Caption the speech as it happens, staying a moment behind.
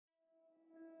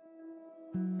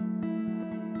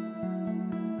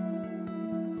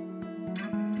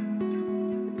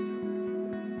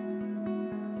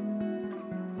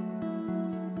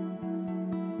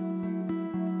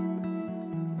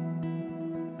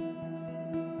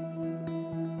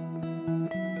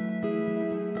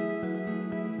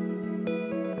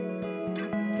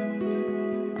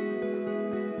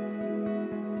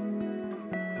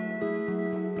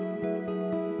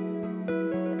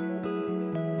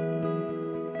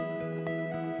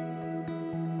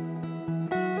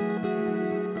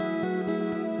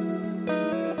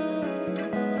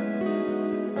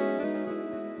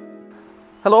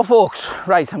Hello folks,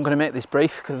 right, I'm going to make this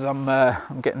brief because I'm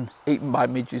getting eaten by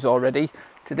midges already.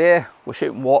 Today we're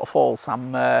shooting waterfalls.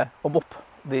 I'm up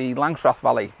the Langstrath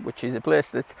Valley, which is a place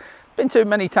that's been to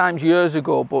many times years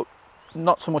ago, but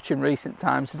not so much in recent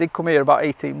times. I did come here about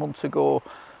 18 months ago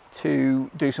to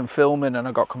do some filming and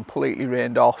I got completely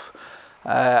rained off.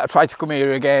 I tried to come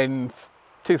here again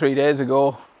 2-3 days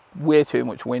ago, way too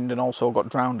much wind, and also got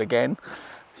drowned again.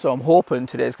 So I'm hoping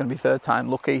today's going to be third time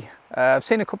lucky. I've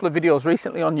seen a couple of videos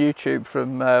recently on YouTube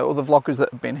from other vloggers that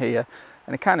have been here,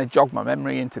 and it kind of jogged my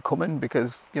memory into coming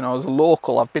because, you know, as a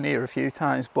local I've been here a few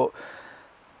times but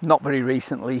not very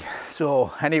recently.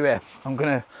 So anyway, I'm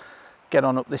going to get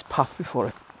on up this path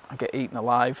before I get eaten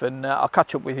alive, and I'll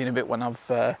catch up with you in a bit when I've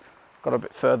got a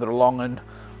bit further along and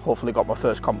hopefully got my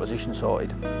first composition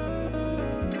sorted.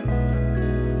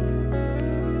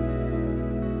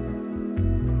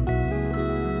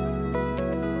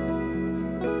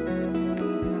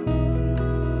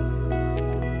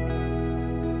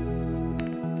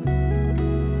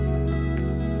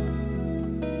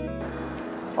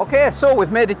 Okay, so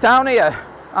we've made it down here,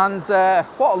 and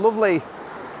what a lovely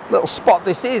little spot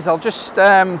this is. I'll just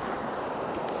get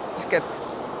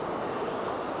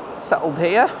settled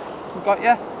here. We got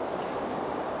you.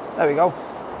 There we go.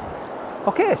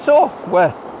 Okay, so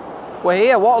we're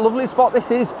here. What a lovely spot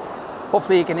this is.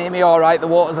 Hopefully you can hear me all right. The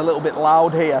water's a little bit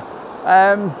loud here.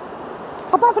 I'm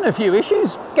having a few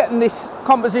issues getting this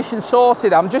composition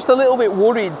sorted. I'm just a little bit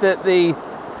worried that the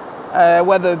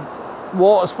where the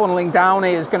water's funneling down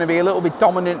here is going to be a little bit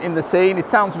dominant in the scene. It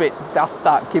sounds a bit daft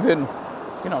that, given,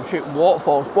 you know, I'm shooting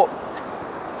waterfalls, but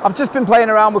I've just been playing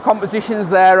around with compositions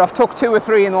there. I've took 2 or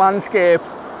 3 in landscape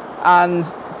and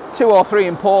 2 or 3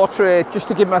 in portrait just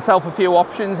to give myself a few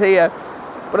options here.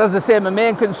 But as I say, my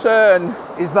main concern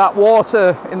is that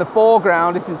water in the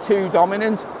foreground isn't too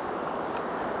dominant.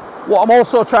 What I'm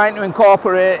also trying to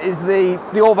incorporate is the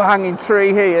overhanging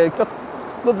tree here. It's got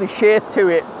lovely shape to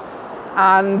it,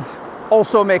 and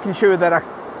also making sure that I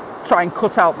try and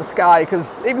cut out the sky,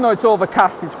 because even though it's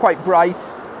overcast, it's quite bright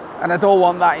and I don't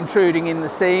want that intruding in the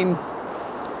scene.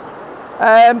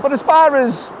 But as far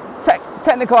as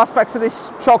technical aspects of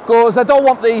this shot goes, I don't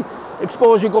want the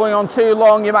exposure going on too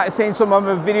long. You might have seen some of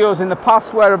my videos in the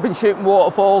past where I've been shooting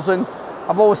waterfalls, and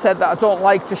I've always said that I don't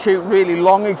like to shoot really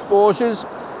long exposures.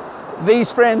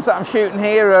 These frames that I'm shooting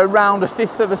here are around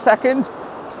 1/5 of a second.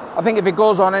 I think if it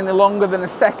goes on any longer than a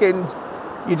second,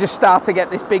 you just start to get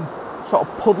this big sort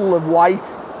of puddle of white,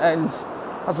 and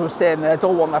as I was saying there, I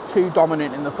don't want that too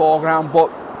dominant in the foreground. But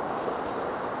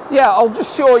yeah, I'll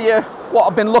just show you what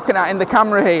I've been looking at in the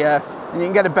camera here, and you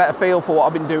can get a better feel for what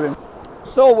I've been doing.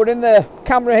 So we're in the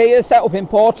camera here, set up in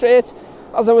portrait.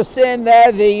 As I was saying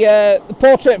there, the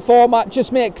portrait format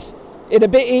just makes it a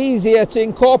bit easier to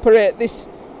incorporate this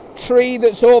tree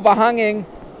that's overhanging,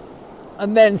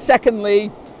 and then secondly,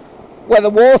 where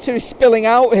the water is spilling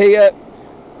out here,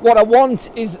 what I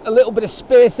want is a little bit of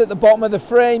space at the bottom of the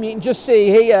frame. You can just see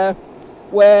here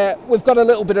where we've got a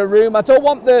little bit of room. I don't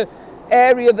want the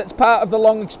area that's part of the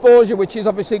long exposure, which is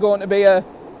obviously going to be a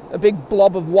big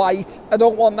blob of white. I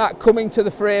don't want that coming to the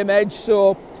frame edge,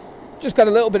 so just got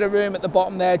a little bit of room at the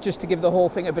bottom there just to give the whole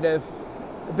thing a bit of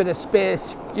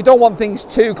space. You don't want things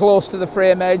too close to the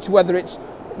frame edge, whether it's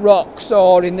rocks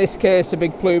or in this case a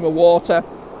big plume of water.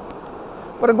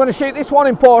 But I'm going to shoot this one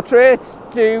in portrait,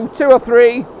 do 2 or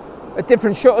 3 at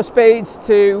different shutter speeds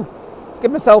to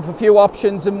give myself a few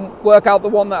options and work out the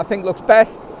one that I think looks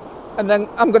best. And then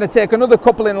I'm going to take another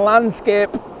couple in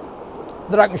landscape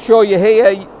that I can show you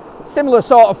here. Similar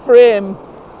sort of frame.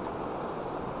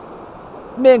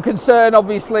 Main concern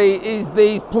obviously is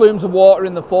these plumes of water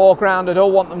in the foreground. I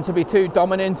don't want them to be too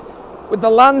dominant. With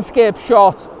the landscape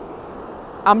shot,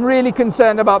 I'm really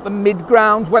concerned about the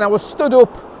mid-ground. When I was stood up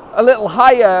a little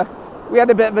higher, we had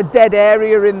a bit of a dead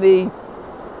area in the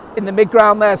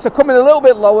mid-ground there, so coming a little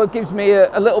bit lower gives me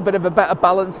a little bit of a better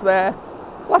balance there.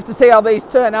 We'll have to see how these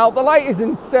turn out. The light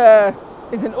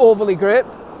isn't overly great,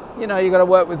 you know, you got to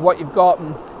work with what you've got.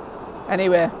 And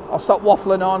anyway, I'll stop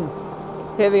waffling on.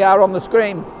 Here they are on the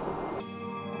screen.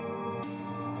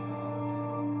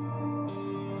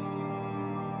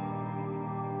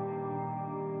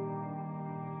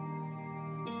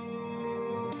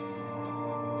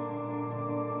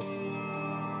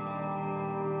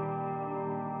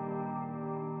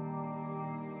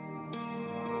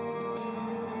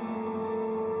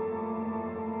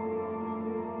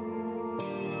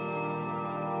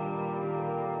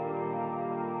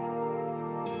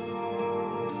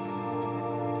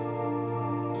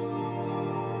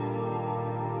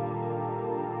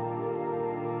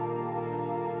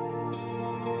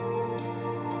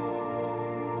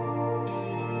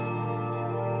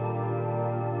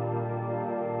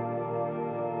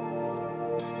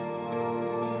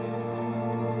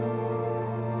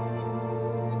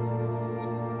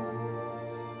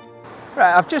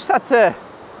 Right, I've just had to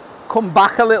come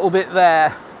back a little bit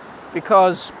there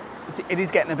because it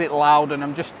is getting a bit loud, and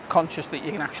I'm just conscious that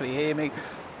you can actually hear me.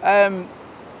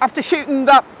 After shooting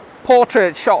that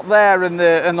portrait shot there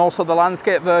and also the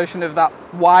landscape version of that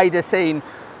wider scene,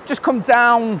 just come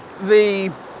down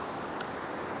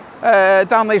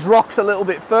down these rocks a little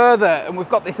bit further, and we've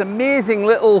got this amazing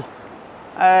little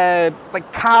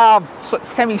like carved sort of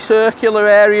semicircular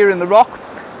area in the rock,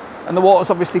 and the water's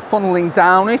obviously funneling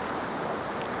down it.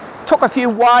 Took a few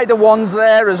wider ones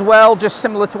there as well, just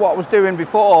similar to what I was doing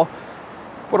before,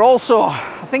 but also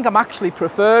I think I'm actually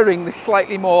preferring this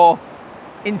slightly more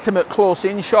intimate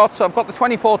close-in shot. So I've got the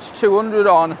 24-200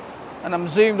 on, and I'm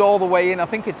zoomed all the way in. I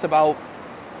think it's about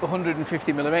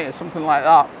 150mm, something like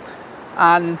that.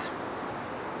 And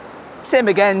same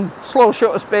again, slow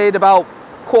shutter speed, about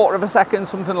 1/4 of a second,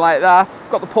 something like that.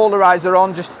 Got the polarizer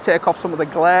on just to take off some of the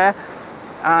glare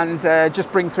and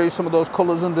just bring through some of those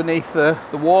colours underneath the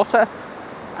water.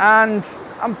 And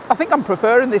I think I'm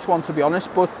preferring this one, to be honest,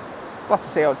 but we'll have to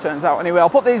see how it turns out. Anyway, I'll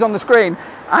put these on the screen.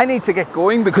 I need to get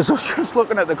going because I was just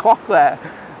looking at the clock there,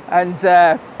 and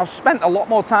I've spent a lot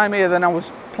more time here than I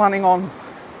was planning on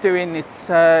doing. It's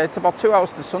about 2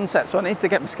 hours to sunset, so I need to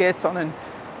get my skates on and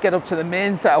get up to the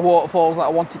main set of waterfalls that I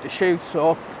wanted to shoot.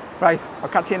 So, right, I'll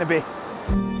catch you in a bit.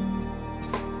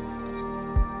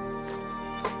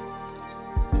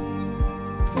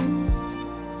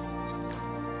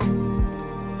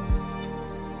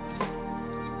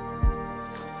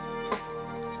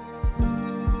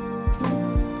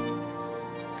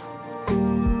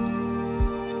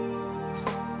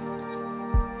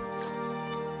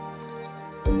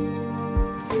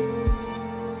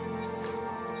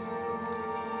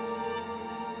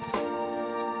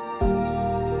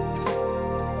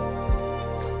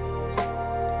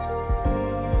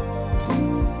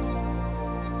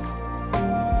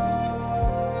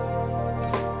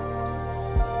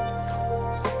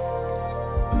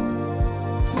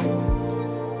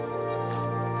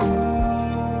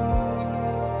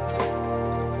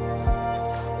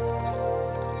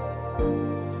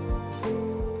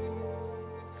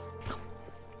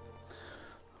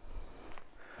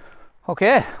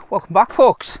 Okay, welcome back,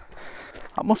 folks.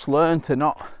 I must learn to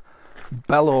not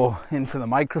bellow into the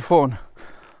microphone.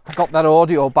 I got that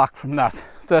audio back from that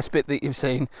first bit that you've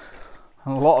seen,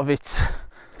 and a lot of it's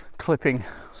clipping,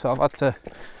 so I've had to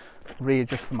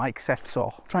readjust the mic set, so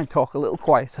I'll try and talk a little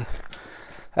quieter.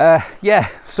 Yeah,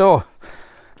 so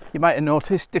you might have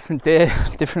noticed, different day,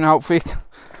 different outfit.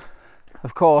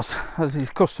 Of course, as is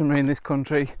customary in this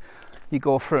country, you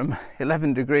go from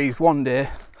 11 degrees one day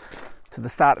to the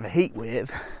start of a heat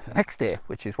wave the next day,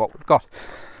 which is what we've got.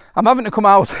 I'm having to come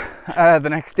out the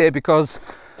next day because,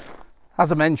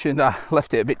 as I mentioned, I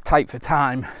left it a bit tight for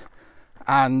time,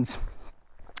 and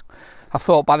I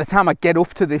thought by the time I get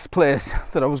up to this place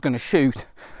that I was going to shoot,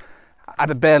 I'd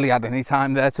have barely had any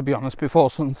time there, to be honest, before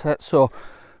sunset. So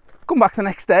come back the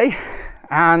next day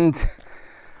and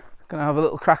gonna have a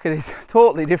little crack at it.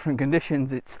 Totally different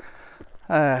conditions. It's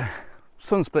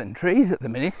sun splitting trees at the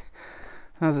minute,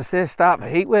 and as I say, start of a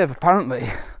heat wave apparently.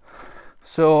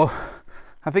 So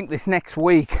I think this next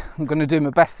week I'm going to do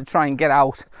my best to try and get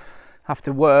out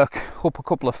after work up a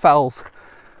couple of fells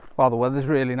while the weather's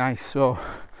really nice. So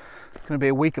it's going to be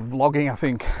a week of vlogging, I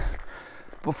think.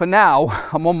 But for now,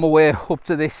 I'm on my way up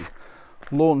to this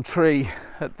lone tree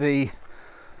at the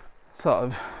sort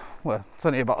of, well, it's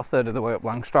only about a third of the way up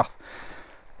Langstrath,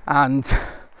 and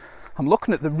I'm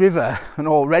looking at the river, and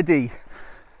already,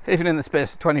 even in the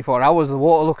space of 24 hours, the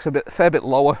water looks a fair bit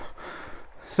lower.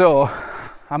 So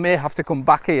I may have to come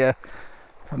back here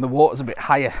when the water's a bit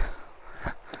higher.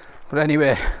 But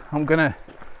anyway, I'm gonna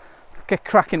get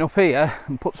cracking up here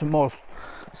and put some more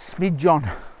smidge on,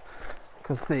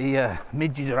 because the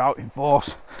midges are out in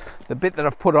force. The bit that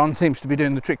I've put on seems to be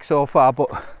doing the trick so far,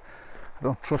 but I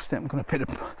don't trust it. I'm going to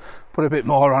put a bit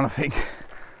more on, I think.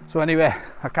 So anyway,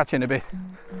 I'll catch you in a bit.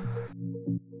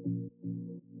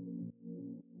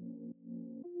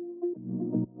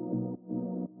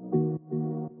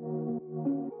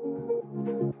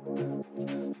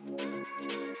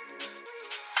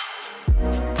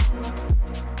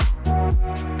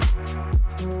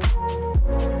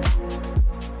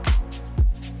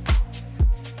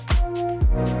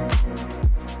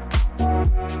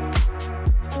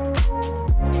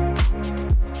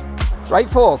 Right,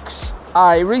 folks,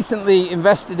 I recently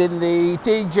invested in the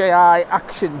DJI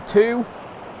Action 2.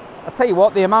 I'll tell you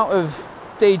what, the amount of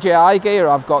DJI gear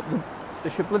I've got, they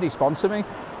should bloody sponsor me.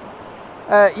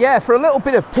 Yeah, for a little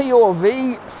bit of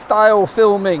POV style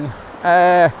filming.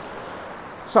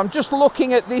 So I'm just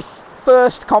looking at this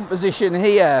first composition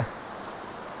here.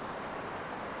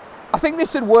 I think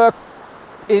this would work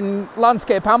in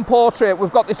landscape and portrait.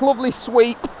 We've got this lovely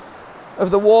sweep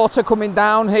of the water coming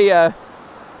down here.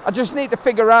 I just need to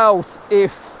figure out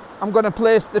if I'm going to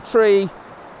place the tree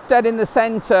dead in the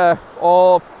centre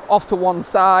or off to one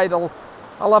side. I'll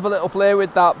have a little play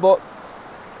with that, but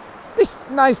this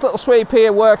nice little sweep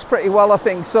here works pretty well, I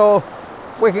think. So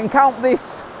we can count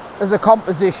this as a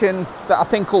composition that I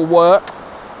think will work.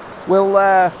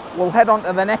 We'll head on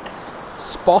to the next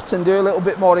spot and do a little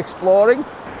bit more exploring.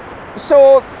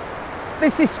 So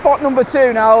this is spot number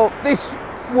 2. Now this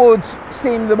would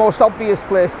seem the most obvious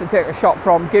place to take a shot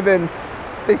from, given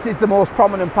this is the most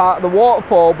prominent part of the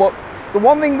waterfall, but the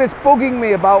one thing that's bugging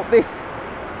me about this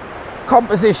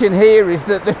composition here is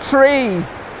that the tree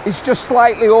is just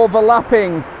slightly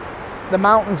overlapping the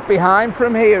mountains behind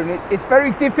from here, and it's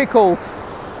very difficult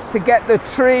to get the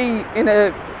tree in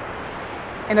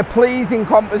a pleasing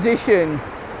composition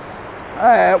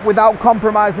without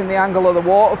compromising the angle of the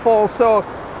waterfall. So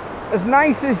as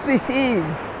nice as this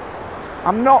is,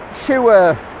 I'm not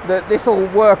sure that this will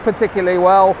work particularly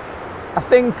well. I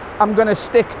think I'm going to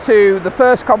stick to the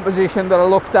first composition that I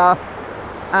looked at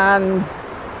and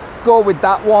go with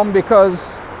that one,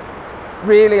 because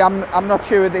really I'm not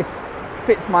sure this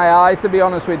fits my eye, to be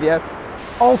honest with you.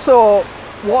 Also,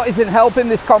 what isn't helping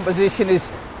this composition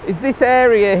is this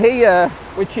area here,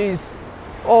 which is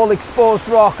all exposed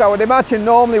rock. I would imagine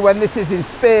normally when this is in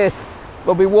spate,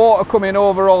 there'll be water coming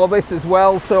over all this as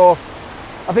well. So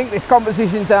I think this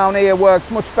composition down here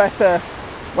works much better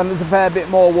when there's a fair bit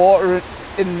more water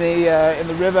in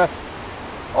the river.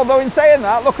 Although in saying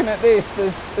that, looking at this,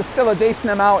 there's still a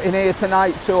decent amount in here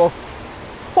tonight, so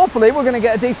hopefully we're going to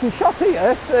get a decent shot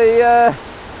here. The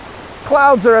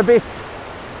clouds are a bit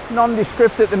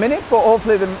nondescript at the minute, but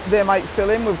hopefully they might fill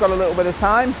in. We've got a little bit of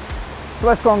time, so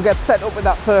let's go and get set up with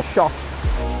that first shot.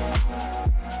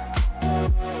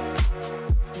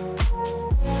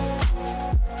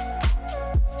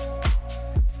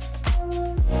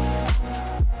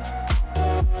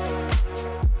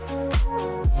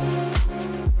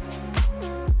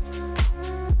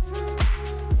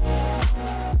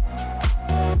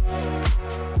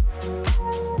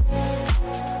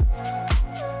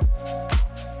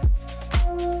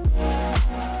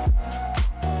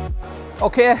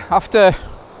 Okay, after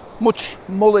much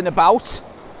mulling about,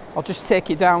 I'll just take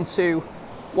you down to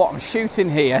what I'm shooting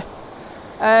here.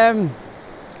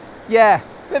 Yeah,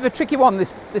 bit of a tricky one,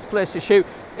 this place to shoot.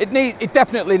 It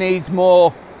definitely needs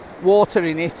more water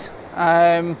in it.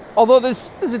 Although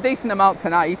there's a decent amount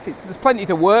tonight, there's plenty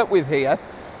to work with here.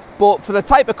 But for the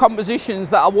type of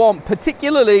compositions that I want,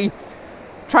 particularly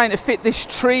trying to fit this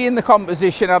tree in the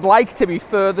composition, I'd like to be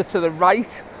further to the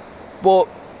right. But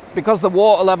because the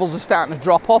water levels are starting to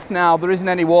drop off now, there isn't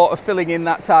any water filling in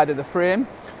that side of the frame.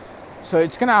 So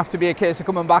it's going to have to be a case of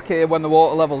coming back here when the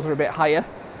water levels are a bit higher.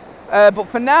 But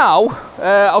for now,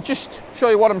 I'll just show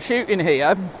you what I'm shooting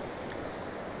here.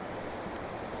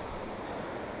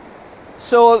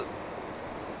 So,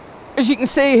 as you can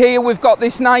see here, we've got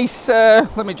this nice,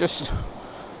 let me just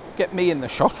get me in the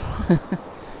shot.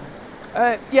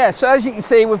 Yeah, so as you can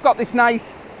see, we've got this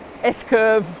nice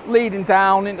S-curve leading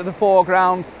down into the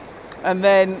foreground. And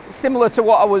then, similar to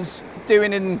what I was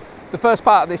doing in the first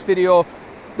part of this video,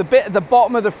 the bit at the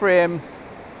bottom of the frame,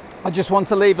 I just want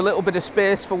to leave a little bit of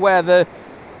space for where the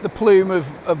plume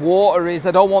of water is.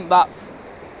 I don't want that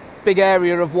big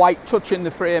area of white touching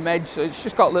the frame edge, so it's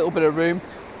just got a little bit of room.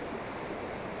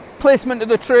 Placement of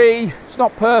the tree, it's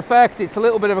not perfect, it's a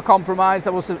little bit of a compromise.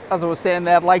 As I was saying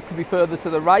there, I'd like to be further to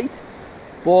the right,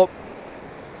 but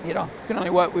you know, you can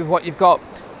only work with what you've got.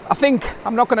 I think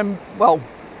I'm not going to, well,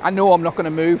 I know I'm not going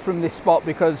to move from this spot,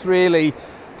 because really,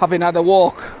 having had a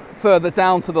walk further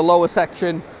down to the lower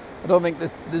section, I don't think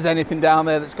there's anything down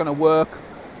there that's going to work.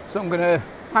 So I'm going to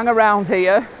hang around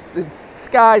here. The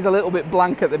sky's a little bit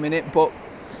blank at the minute, but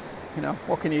you know,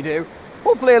 what can you do?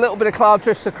 Hopefully a little bit of cloud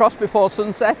drifts across before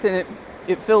sunset, and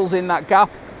it fills in that gap,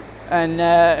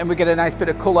 and we get a nice bit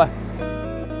of colour.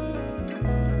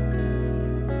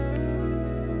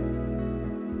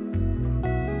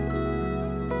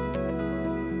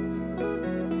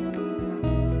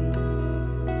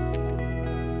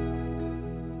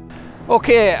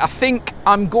 Okay, I think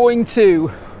I'm going to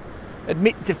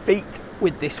admit defeat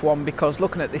with this one, because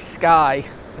looking at this sky,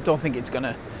 I don't think it's going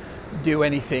to do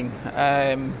anything.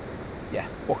 Yeah,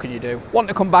 what can you do? Want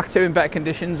to come back to in better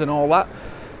conditions and all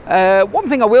that. One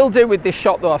thing I will do with this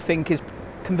shot though, I think, is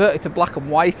convert it to black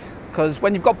and white, because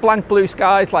when you've got blank blue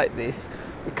skies like this,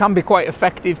 it can be quite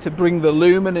effective to bring the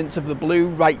luminance of the blue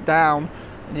right down,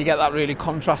 and you get that really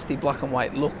contrasty black and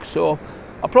white look. So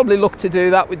I'll probably look to do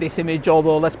that with this image,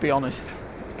 although let's be honest,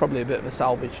 it's probably a bit of a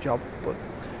salvage job, but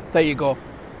there you go.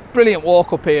 Brilliant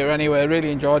walk up here anyway,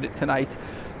 really enjoyed it tonight.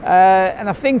 And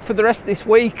I think for the rest of this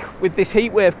week, with this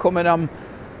heat wave coming, I'm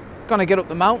gonna get up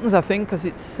the mountains, I think, because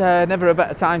it's never a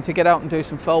better time to get out and do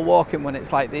some fell walking when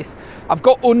it's like this. I've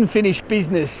got unfinished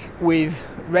business with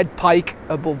red pike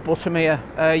above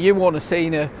Buttermere. You won't have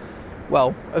seen a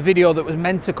video that was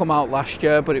meant to come out last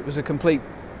year, but it was a complete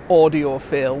audio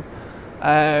fail.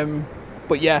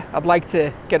 But yeah, I'd like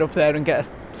to get up there and get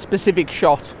a specific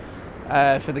shot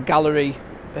for the gallery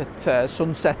at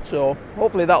sunset, so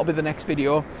hopefully that'll be the next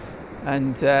video,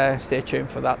 and stay tuned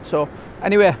for that. So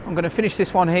anyway, I'm going to finish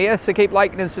this one here, so keep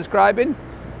liking and subscribing,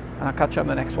 and I'll catch you on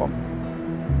the next one.